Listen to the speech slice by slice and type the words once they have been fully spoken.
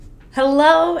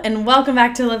Hello and welcome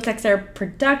back to Live Tech Sarah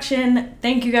production.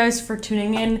 Thank you guys for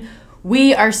tuning in.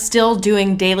 We are still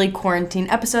doing daily quarantine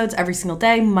episodes every single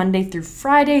day, Monday through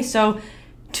Friday. So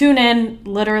tune in.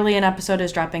 Literally an episode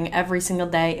is dropping every single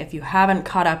day. If you haven't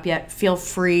caught up yet, feel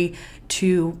free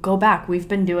to go back. We've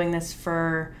been doing this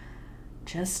for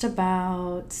just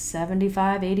about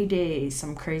 75, 80 days.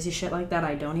 Some crazy shit like that.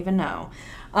 I don't even know.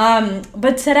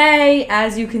 But today,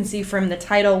 as you can see from the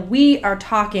title, we are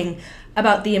talking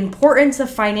about the importance of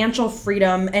financial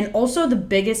freedom and also the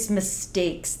biggest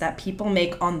mistakes that people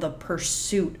make on the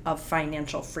pursuit of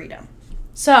financial freedom.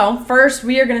 So first,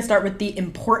 we are going to start with the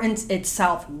importance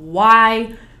itself.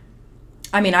 Why?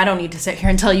 I don't need to sit here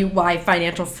and tell you why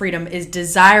financial freedom is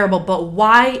desirable, but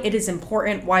why it is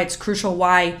important, why it's crucial,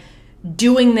 why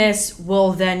doing this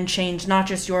will then change not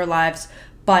just your lives,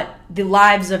 but the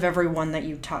lives of everyone that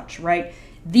you touch, right?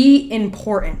 The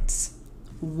importance.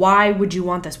 Why would you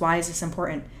want this? Why is this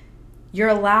important? You're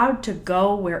allowed to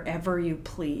go wherever you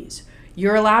please.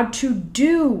 You're allowed to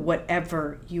do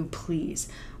whatever you please.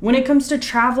 When it comes to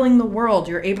traveling the world,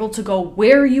 you're able to go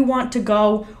where you want to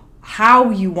go,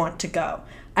 how you want to go.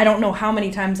 I don't know how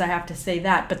many times I have to say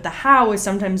that, but the how is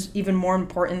sometimes even more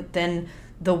important than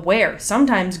the where.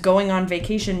 Sometimes going on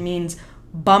vacation means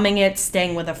bumming it,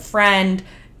 staying with a friend,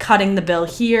 cutting the bill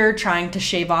here, trying to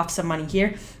shave off some money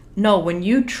here. No, when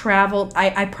you travel,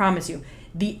 I promise you,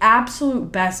 the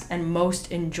absolute best and most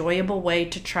enjoyable way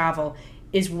to travel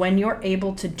is when you're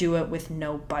able to do it with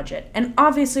no budget. And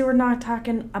obviously, we're not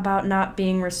talking about not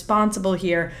being responsible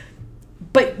here,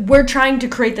 but we're trying to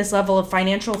create this level of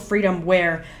financial freedom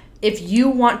where if you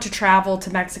want to travel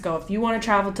to Mexico, if you want to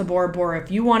travel to Bora Bora,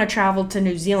 if you want to travel to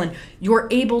New Zealand, you're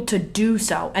able to do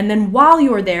so. And then while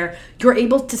you're there, you're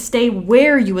able to stay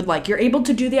where you would like. You're able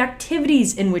to do the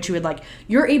activities in which you would like.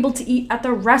 You're able to eat at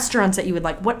the restaurants that you would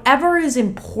like. Whatever is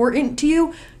important to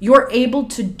you, you're able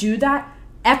to do that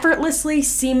effortlessly,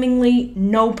 seemingly,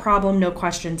 no problem, no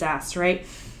questions asked, right?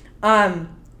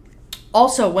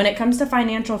 Also, when it comes to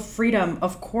financial freedom,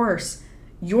 of course,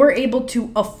 you're able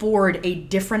to afford a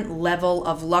different level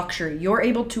of luxury. You're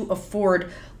able to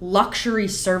afford luxury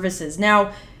services.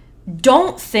 Now,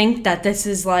 don't think that this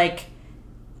is like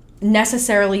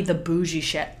necessarily the bougie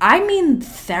shit. I mean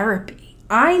therapy.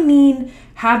 I mean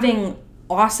having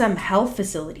awesome health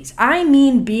facilities. I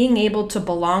mean being able to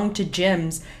belong to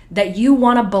gyms that you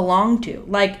want to belong to.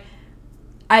 Like,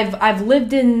 I've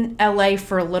lived in LA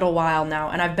for a little while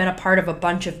now, and I've been a part of a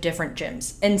bunch of different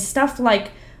gyms. And stuff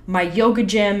like my yoga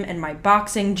gym and my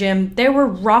boxing gym, they were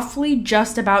roughly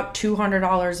just about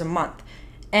 $200 a month.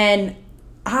 And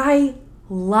I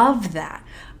love that.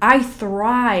 I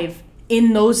thrive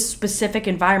in those specific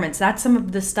environments. That's some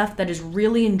of the stuff that is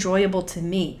really enjoyable to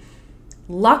me.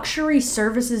 Luxury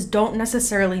services don't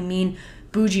necessarily mean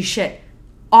bougie shit.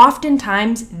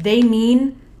 Oftentimes, they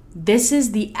mean this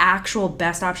is the actual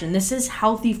best option. This is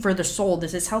healthy for the soul.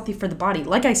 This is healthy for the body.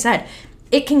 Like I said,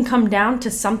 it can come down to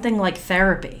something like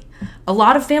therapy. A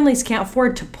lot of families can't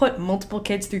afford to put multiple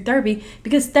kids through therapy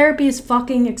because therapy is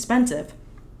fucking expensive.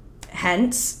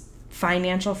 Hence,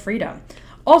 financial freedom.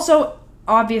 Also,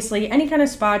 obviously, any kind of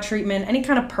spa treatment, any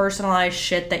kind of personalized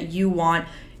shit that you want,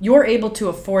 you're able to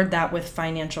afford that with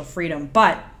financial freedom.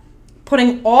 But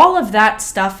putting all of that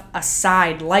stuff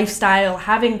aside, lifestyle,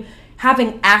 having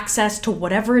access to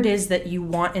whatever it is that you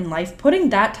want in life,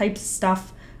 putting that type of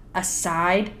stuff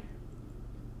aside,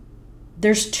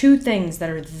 there's two things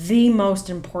that are the most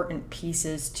important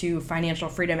pieces to financial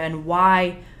freedom and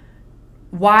why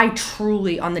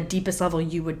truly on the deepest level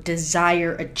you would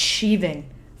desire achieving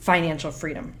financial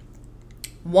freedom.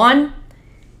 One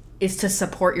is to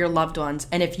support your loved ones.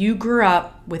 And if you grew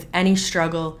up with any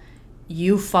struggle,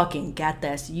 you fucking get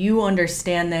this. You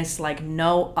understand this like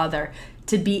no other.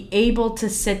 To be able to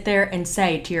sit there and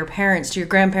say to your parents, to your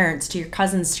grandparents, to your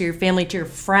cousins, to your family, to your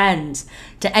friends,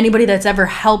 to anybody that's ever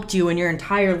helped you in your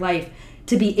entire life,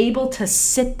 to be able to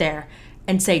sit there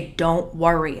and say, don't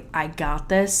worry, I got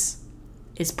this,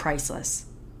 is priceless.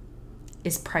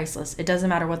 Is priceless. It doesn't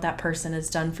matter what that person has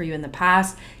done for you in the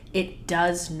past. It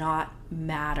does not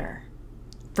matter.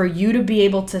 For you to be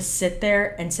able to sit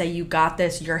there and say, you got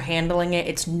this, you're handling it,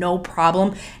 it's no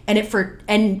problem. And for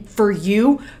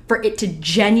it to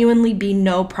genuinely be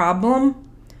no problem,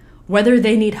 whether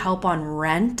they need help on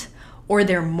rent or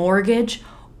their mortgage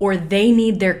or they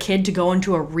need their kid to go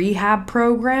into a rehab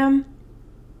program,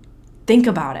 think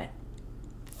about it.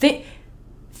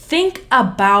 Think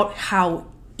about how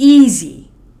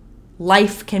easy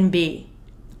life can be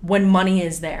when money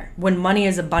is there, when money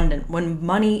is abundant, when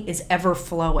money is ever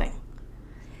flowing.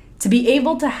 To be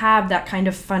able to have that kind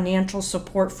of financial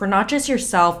support for not just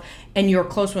yourself and your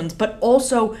close ones, but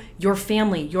also your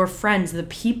family, your friends, the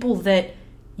people that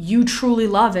you truly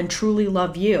love and truly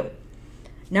love you.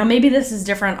 Now, maybe this is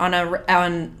different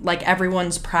on like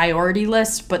everyone's priority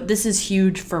list, but this is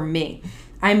huge for me.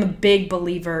 I'm a big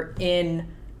believer in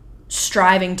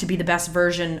striving to be the best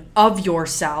version of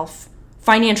yourself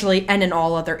financially and in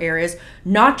all other areas,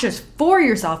 not just for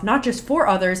yourself, not just for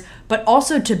others, but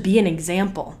also to be an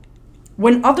example.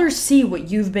 When others see what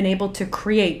you've been able to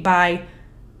create by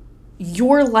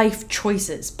your life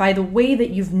choices, by the way that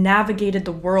you've navigated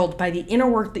the world, by the inner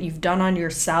work that you've done on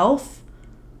yourself,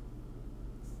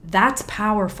 that's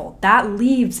powerful. That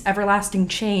leaves everlasting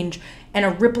change and a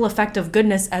ripple effect of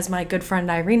goodness, as my good friend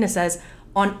Irina says,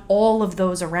 on all of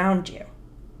those around you.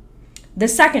 The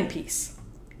second piece.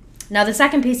 Now, the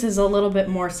second piece is a little bit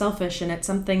more selfish, and it's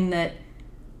something that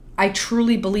I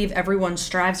truly believe everyone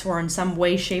strives for in some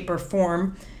way, shape, or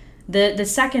form. The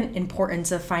second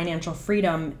importance of financial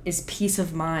freedom is peace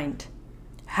of mind.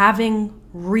 Having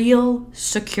real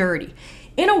security.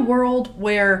 In a world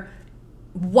where,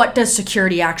 what does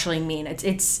security actually mean?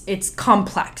 It's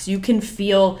complex. You can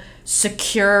feel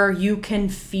secure. You can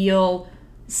feel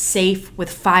safe with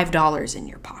 $5 in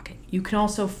your pocket. You can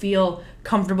also feel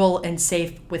comfortable and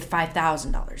safe with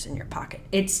 $5,000 in your pocket.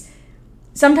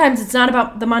 Sometimes it's not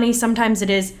about the money, sometimes it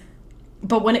is.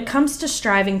 But when it comes to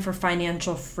striving for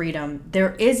financial freedom,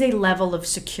 there is a level of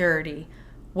security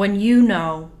when you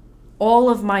know all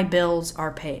of my bills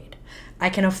are paid. I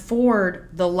can afford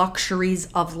the luxuries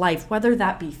of life, whether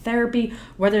that be therapy,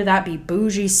 whether that be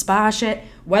bougie spa shit,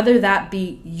 whether that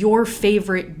be your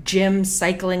favorite gym,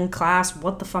 cycling class,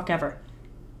 what the fuck ever.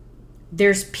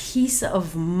 There's peace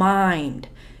of mind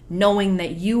knowing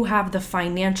that you have the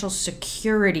financial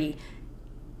security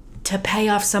to pay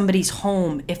off somebody's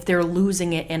home if they're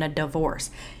losing it in a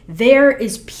divorce. There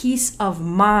is peace of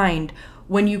mind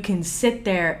when you can sit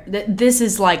there. This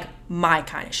is like my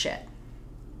kind of shit.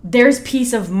 There's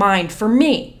peace of mind for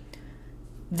me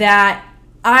that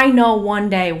I know one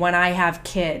day when I have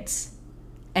kids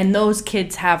and those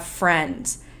kids have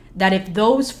friends, that if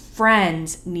those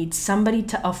friends need somebody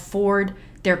to afford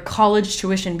their college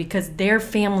tuition because their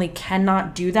family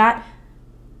cannot do that,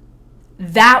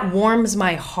 that warms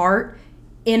my heart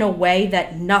in a way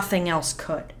that nothing else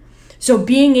could. So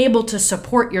being able to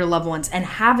support your loved ones and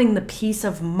having the peace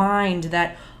of mind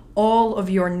that all of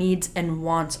your needs and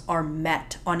wants are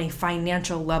met on a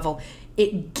financial level,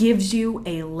 it gives you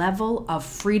a level of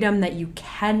freedom that you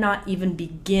cannot even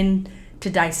begin to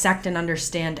dissect and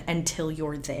understand until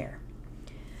you're there.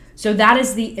 So that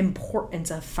is the importance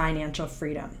of financial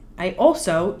freedom. I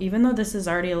also, even though this is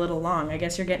already a little long, I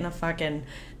guess you're getting a fucking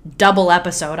double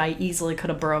episode. I easily could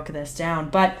have broke this down,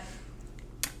 but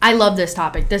I love this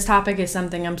topic. This topic is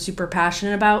something I'm super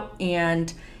passionate about,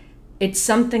 and it's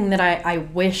something that I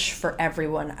wish for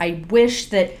everyone. I wish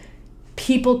that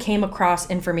people came across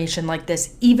information like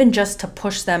this, even just to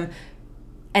push them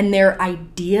and their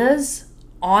ideas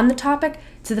on the topic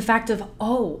to the fact of,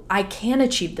 oh, I can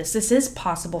achieve this. This is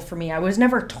possible for me. I was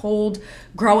never told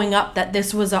growing up that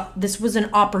this was an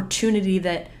opportunity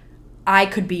that I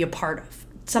could be a part of,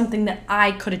 something that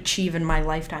I could achieve in my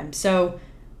lifetime. So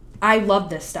I love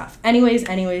this stuff. Anyways.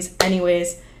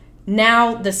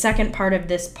 Now, the second part of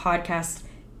this podcast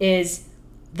is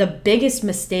the biggest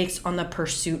mistakes on the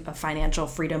pursuit of financial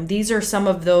freedom. These are some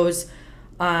of those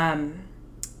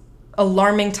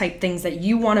alarming type things that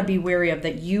you want to be wary of,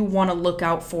 that you want to look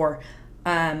out for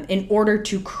in order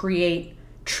to create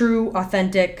true,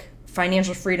 authentic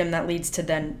financial freedom that leads to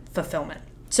then fulfillment.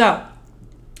 So,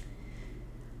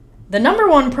 the number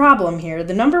one problem here,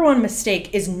 the number one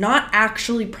mistake is not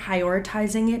actually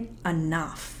prioritizing it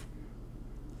enough.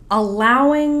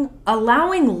 Allowing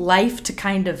life to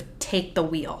kind of take the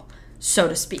wheel, so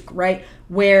to speak, right?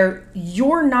 Where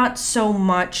you're not so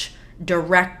much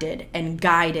directed and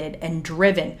guided and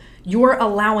driven. You're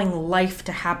allowing life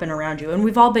to happen around you. And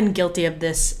we've all been guilty of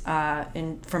this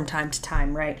from time to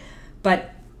time, right?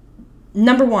 But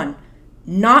number one,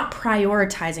 not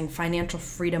prioritizing financial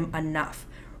freedom enough.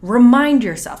 Remind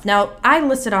yourself. Now, I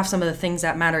listed off some of the things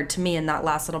that mattered to me in that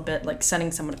last little bit, like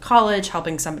sending someone to college,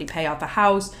 helping somebody pay off a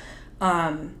house,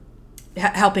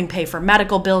 helping pay for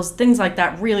medical bills, things like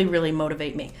that really, really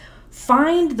motivate me.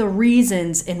 Find the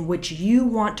reasons in which you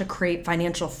want to create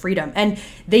financial freedom. And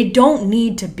they don't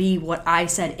need to be what I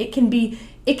said. It can be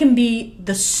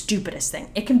the stupidest thing.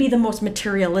 It can be the most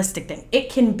materialistic thing. It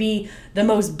can be the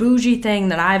most bougie thing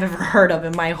that I've ever heard of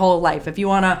in my whole life. If you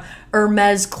want a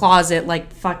Hermes closet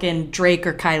like fucking Drake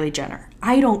or Kylie Jenner,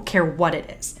 I don't care what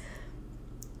it is.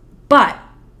 But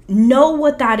Know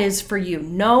what that is for you.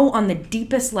 Know on the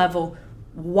deepest level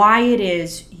why it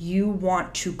is you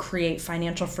want to create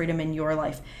financial freedom in your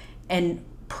life and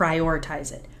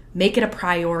prioritize it. Make it a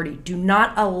priority. Do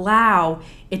not allow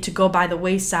it to go by the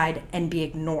wayside and be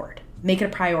ignored. Make it a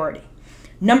priority.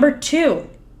 Number 2,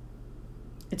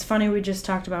 it's funny we just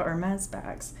talked about Hermes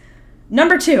bags.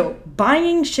 Number 2,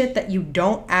 buying shit that you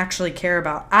don't actually care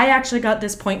about. I actually got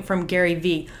this point from Gary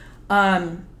Vee.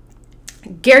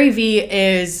 Gary Vee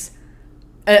is,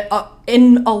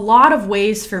 in a lot of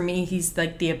ways for me, he's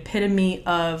like the epitome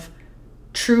of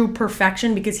true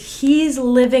perfection because he's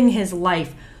living his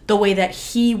life the way that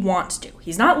he wants to.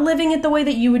 He's not living it the way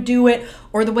that you would do it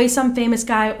or the way some famous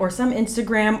guy or some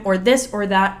Instagram or this or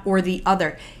that or the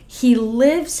other. He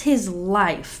lives his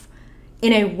life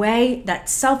in a way that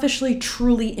selfishly,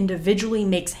 truly, individually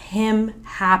makes him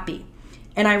happy.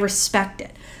 And I respect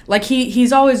it. Like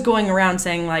he's always going around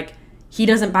saying like he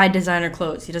doesn't buy designer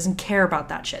clothes. He doesn't care about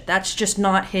that shit. That's just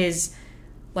not his,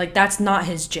 like that's not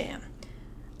his jam.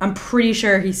 I'm pretty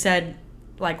sure he said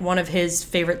like one of his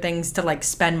favorite things to like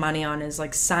spend money on is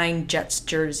like signed Jets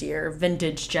jersey or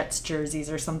vintage Jets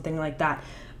jerseys or something like that.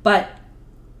 But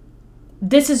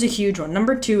this is a huge one.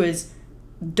 Number 2 is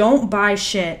don't buy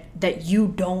shit that you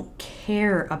don't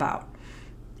care about.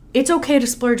 It's okay to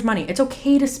splurge money. It's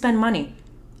okay to spend money.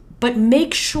 But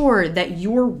make sure that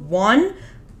you're, 1,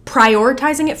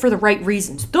 prioritizing it for the right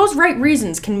reasons. Those right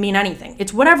reasons can mean anything.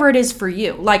 It's whatever it is for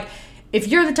you. Like, if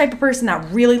you're the type of person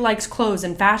that really likes clothes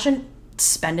and fashion,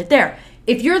 spend it there.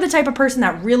 If you're the type of person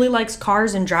that really likes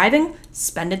cars and driving,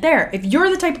 spend it there. If you're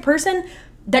the type of person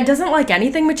that doesn't like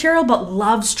anything material but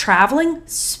loves traveling,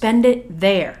 spend it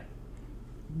there.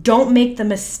 Don't make the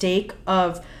mistake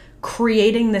of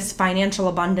creating this financial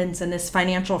abundance and this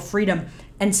financial freedom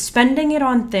and spending it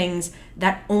on things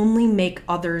that only make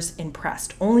others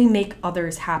impressed, only make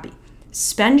others happy.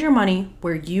 Spend your money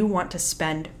where you want to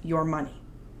spend your money.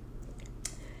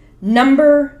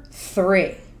 Number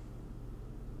 3.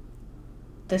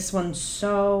 This one's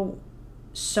so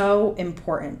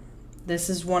important. This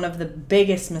is one of the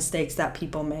biggest mistakes that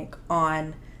people make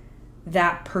on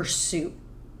that pursuit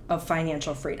of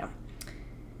financial freedom.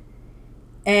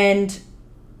 And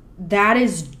that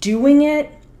is doing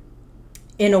it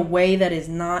in a way that is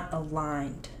not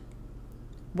aligned.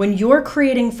 When you're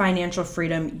creating financial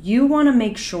freedom, you want to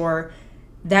make sure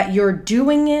that you're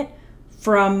doing it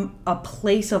from a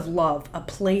place of love, a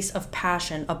place of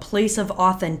passion, a place of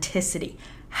authenticity.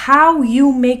 How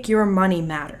you make your money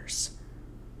matters.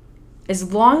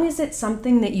 As long as it's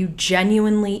something that you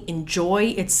genuinely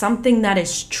enjoy, it's something that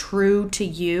is true to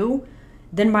you,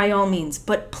 then by all means.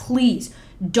 But please,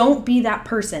 don't be that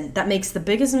person that makes the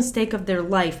biggest mistake of their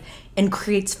life and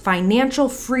creates financial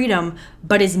freedom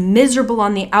but is miserable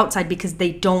on the outside because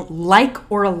they don't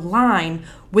like or align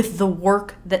with the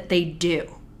work that they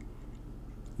do.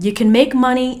 You can make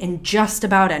money in just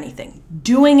about anything,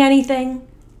 doing anything,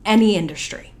 any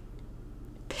industry.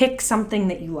 Pick something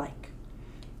that you like.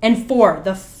 And 4,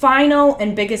 the final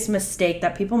and biggest mistake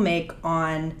that people make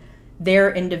on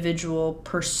their individual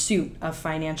pursuit of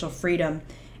financial freedom,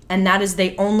 and that is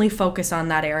they only focus on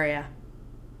that area.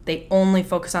 They only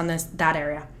focus on that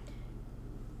area.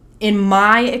 In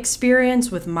my experience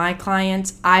with my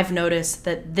clients, I've noticed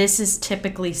that this is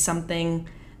typically something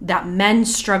that men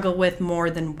struggle with more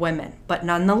than women. But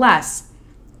nonetheless,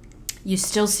 you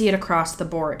still see it across the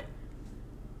board.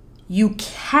 You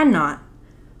cannot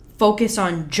focus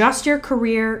on just your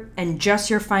career and just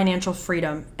your financial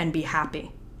freedom and be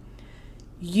happy.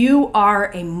 You are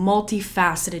a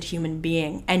multifaceted human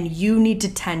being and you need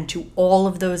to tend to all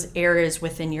of those areas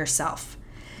within yourself.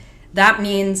 That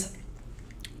means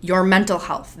your mental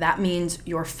health. That means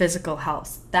your physical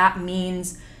health. That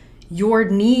means your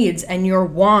needs and your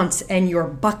wants and your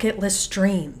bucket list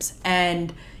dreams.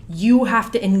 And you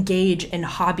have to engage in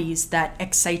hobbies that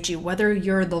excite you, whether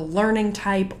you're the learning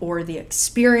type or the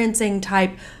experiencing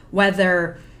type,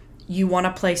 whether you want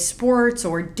to play sports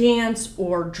or dance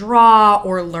or draw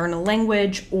or learn a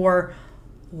language or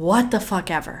what the fuck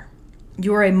ever.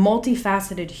 You're a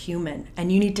multifaceted human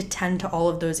and you need to tend to all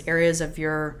of those areas of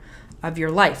your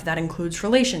life. That includes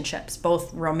relationships,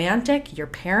 both romantic, your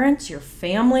parents, your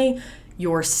family,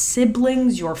 your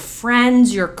siblings, your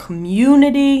friends, your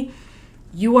community.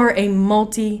 You are a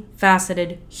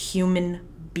multifaceted human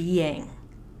being.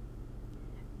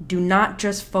 Do not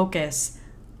just focus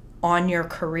on your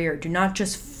career. Do not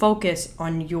just focus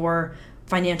on your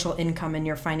financial income and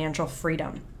your financial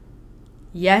freedom.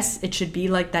 Yes, it should be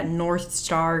like that North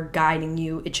Star guiding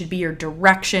you. It should be your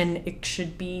direction. It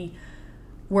should be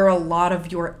where a lot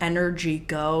of your energy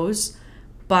goes.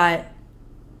 But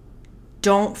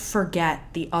don't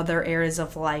forget the other areas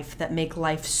of life that make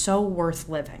life so worth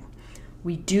living.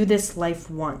 We do this life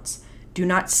once. Do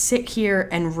not sit here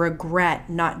and regret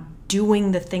not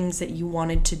doing the things that you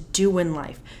wanted to do in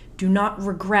life. Do not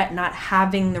regret not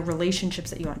having the relationships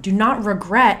that you want. Do not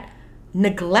regret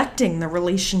neglecting the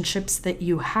relationships that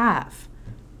you have.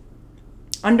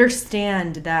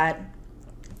 Understand that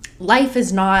life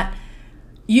is not,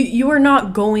 you are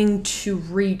not going to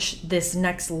reach this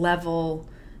next level,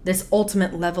 this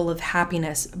ultimate level of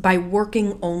happiness by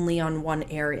working only on one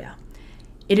area.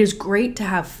 It is great to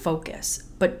have focus,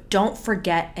 but don't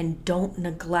forget and don't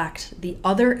neglect the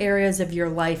other areas of your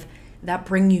life that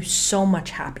bring you so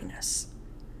much happiness.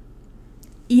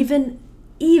 Even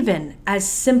as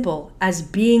simple as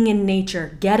being in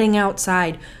nature, getting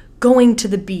outside, going to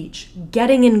the beach,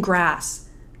 getting in grass,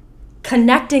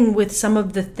 connecting with some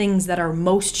of the things that are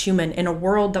most human in a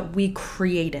world that we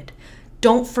created.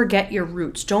 Don't forget your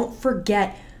roots. Don't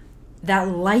forget that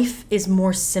life is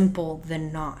more simple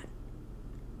than not.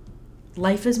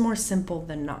 Life is more simple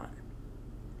than not.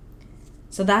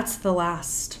 So that's the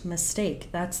last mistake.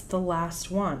 That's the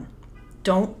last one.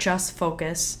 Don't just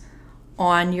focus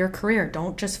on your career.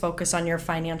 Don't just focus on your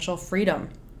financial freedom.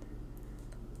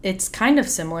 It's kind of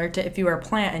similar to if you are a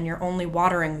plant and you're only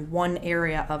watering one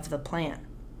area of the plant.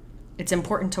 It's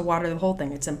important to water the whole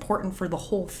thing. It's important for the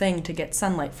whole thing to get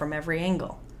sunlight from every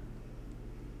angle.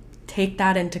 Take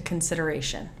that into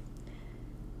consideration.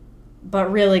 But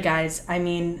really, guys, I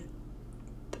mean,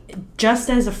 just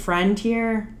as a friend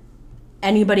here,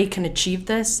 anybody can achieve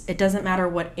this. It doesn't matter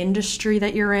what industry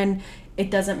that you're in. It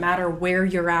doesn't matter where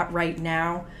you're at right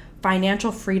now.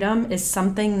 Financial freedom is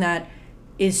something that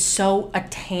is so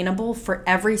attainable for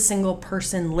every single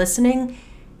person listening.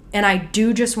 And I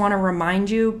do just want to remind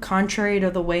you, contrary to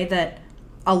the way that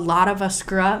a lot of us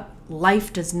grew up,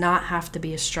 life does not have to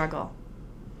be a struggle.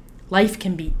 Life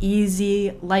can be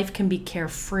easy. Life can be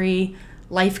carefree.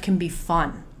 Life can be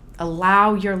fun.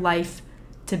 Allow your life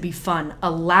to be fun.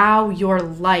 Allow your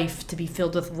life to be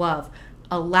filled with love.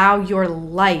 Allow your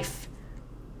life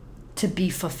to be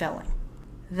fulfilling.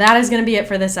 That is going to be it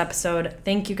for this episode.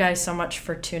 Thank you guys so much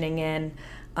for tuning in.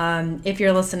 If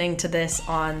you're listening to this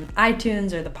on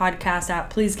iTunes or the podcast app,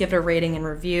 please give it a rating and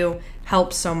review.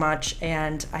 Helps so much,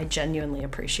 and I genuinely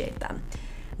appreciate them.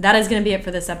 That is going to be it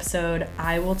for this episode.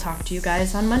 I will talk to you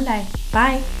guys on Monday.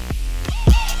 Bye.